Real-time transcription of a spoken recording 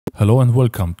Hello and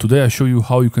welcome. Today I show you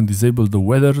how you can disable the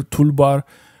weather toolbar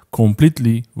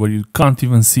completely where you can't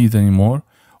even see it anymore,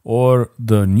 or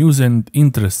the news and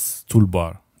interests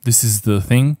toolbar. This is the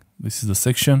thing, this is the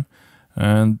section,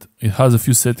 and it has a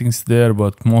few settings there,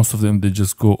 but most of them they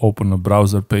just go open a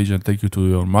browser page and take you to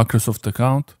your Microsoft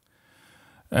account.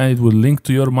 And it will link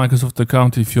to your Microsoft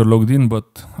account if you're logged in,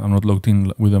 but I'm not logged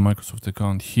in with a Microsoft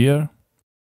account here.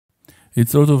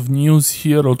 It's a lot of news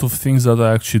here, a lot of things that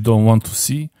I actually don't want to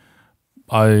see.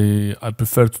 I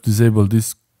prefer to disable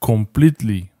this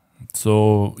completely.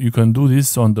 So you can do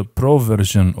this on the Pro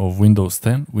version of Windows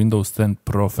 10, Windows 10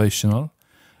 Professional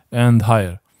and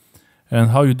higher.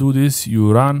 And how you do this,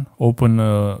 you open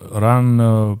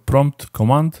run prompt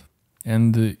command,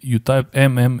 and you type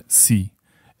MMC.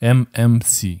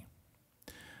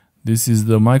 This is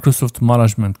the Microsoft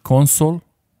Management Console.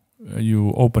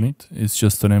 You open it, it's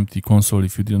just an empty console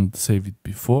if you didn't save it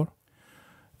before.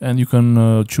 And you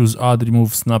can choose add,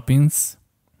 remove snap-ins.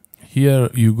 Here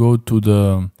you go to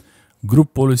the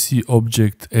group policy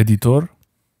object editor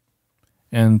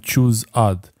and choose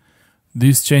add.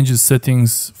 This changes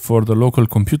settings for the local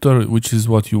computer, which is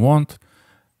what you want.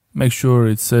 Make sure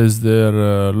it says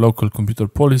there local computer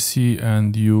policy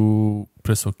and you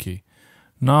press OK.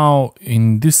 Now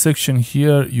in this section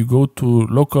here you go to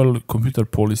local computer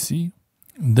policy,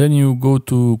 then you go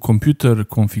to computer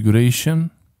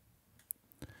configuration,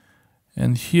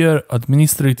 and here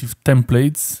administrative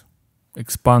templates,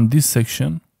 expand this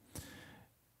section.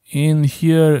 In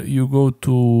here you go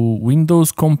to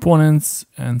Windows components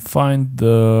and find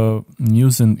the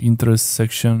news and interest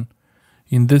section.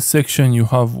 In this section you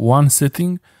have one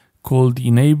setting called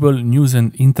enable news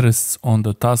and interests on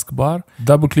the taskbar.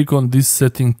 Double click on this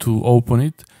setting to open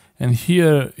it, and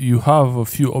here you have a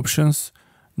few options: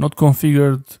 not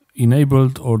configured,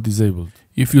 enabled or disabled.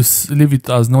 If you leave it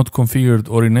as not configured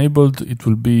or enabled, it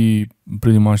will be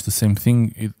pretty much the same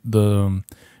thing. The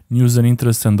news and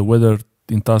interest and the weather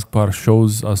in taskbar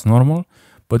shows as normal,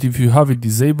 but if you have it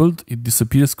disabled, it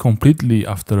disappears completely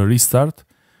after a restart.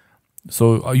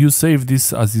 So you save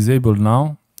this as disabled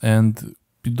now, and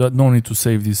you don't need to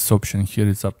save this option here,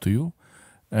 it's up to you.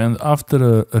 And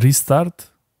after a restart,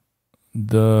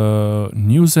 the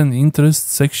news and interest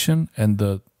section and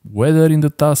the weather in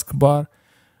the taskbar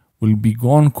will be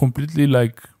gone completely,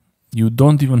 like you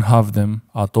don't even have them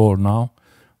at all now.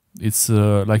 It's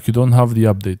like you don't have the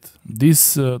update.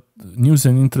 This news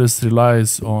and interest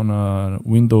relies on a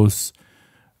Windows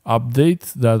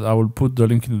update that I will put the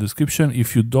link in the description.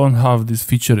 If you don't have this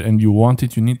feature and you want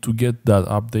it, you need to get that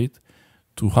update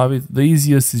to have it. The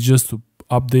easiest is just to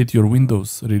update your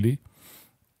Windows, really.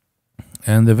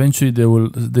 And eventually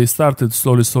they started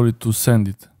slowly to send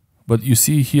it. But you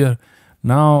see here,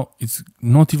 now it's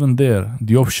not even there,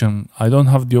 the option. I don't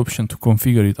have the option to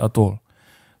configure it at all.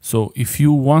 So if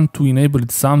you want to enable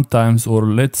it sometimes or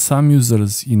let some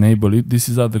users enable it, this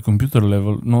is at the computer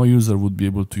level, no user would be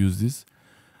able to use this,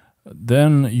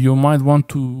 then you might want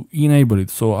to enable it.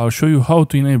 So I'll show you how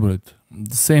to enable it.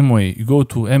 The same way, you go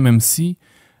to MMC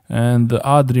and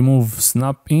add, remove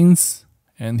snap-ins,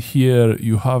 and here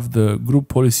you have the group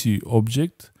policy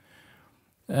object,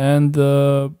 and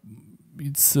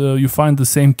you find the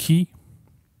same key,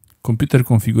 computer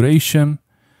configuration,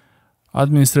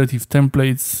 administrative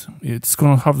templates. It's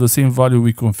gonna have the same value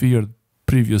we configured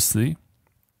previously.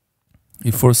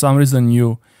 If for some reason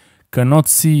you cannot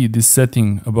see this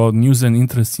setting about news and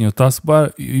interest in your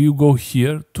taskbar, you go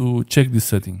here to check this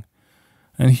setting.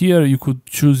 And here you could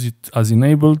choose it as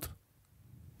enabled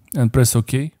and press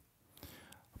OK.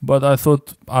 But I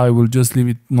thought I will just leave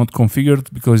it not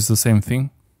configured because it's the same thing.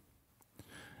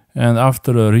 And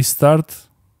after a restart,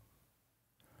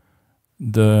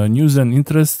 the news and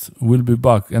interest will be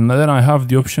back. And then I have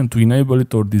the option to enable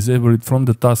it or disable it from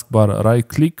the taskbar. Right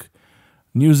click,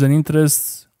 news and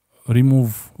interests,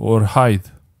 remove or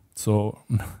hide. So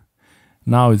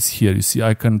now it's here. You see,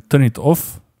 I can turn it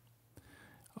off.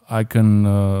 I can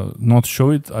not show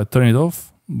it. I turn it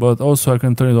off, but also I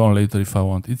can turn it on later if I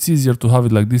want. It's easier to have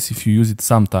it like this if you use it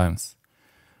sometimes.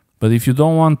 But if you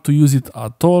don't want to use it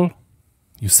at all,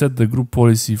 you set the group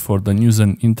policy for the news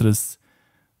and interests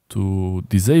to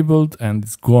disabled and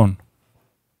it's gone.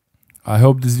 I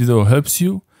hope this video helps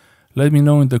you. Let me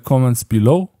know in the comments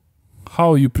below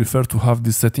how you prefer to have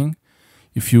this setting.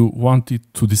 If you want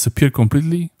it to disappear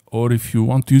completely, or if you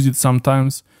want to use it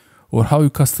sometimes, or how you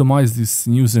customize this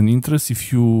news and interest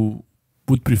if you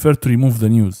would prefer to remove the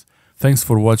news. Thanks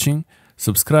for watching.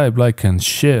 Subscribe, like and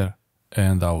share,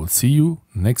 and I will see you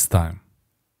next time.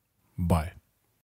 Bye.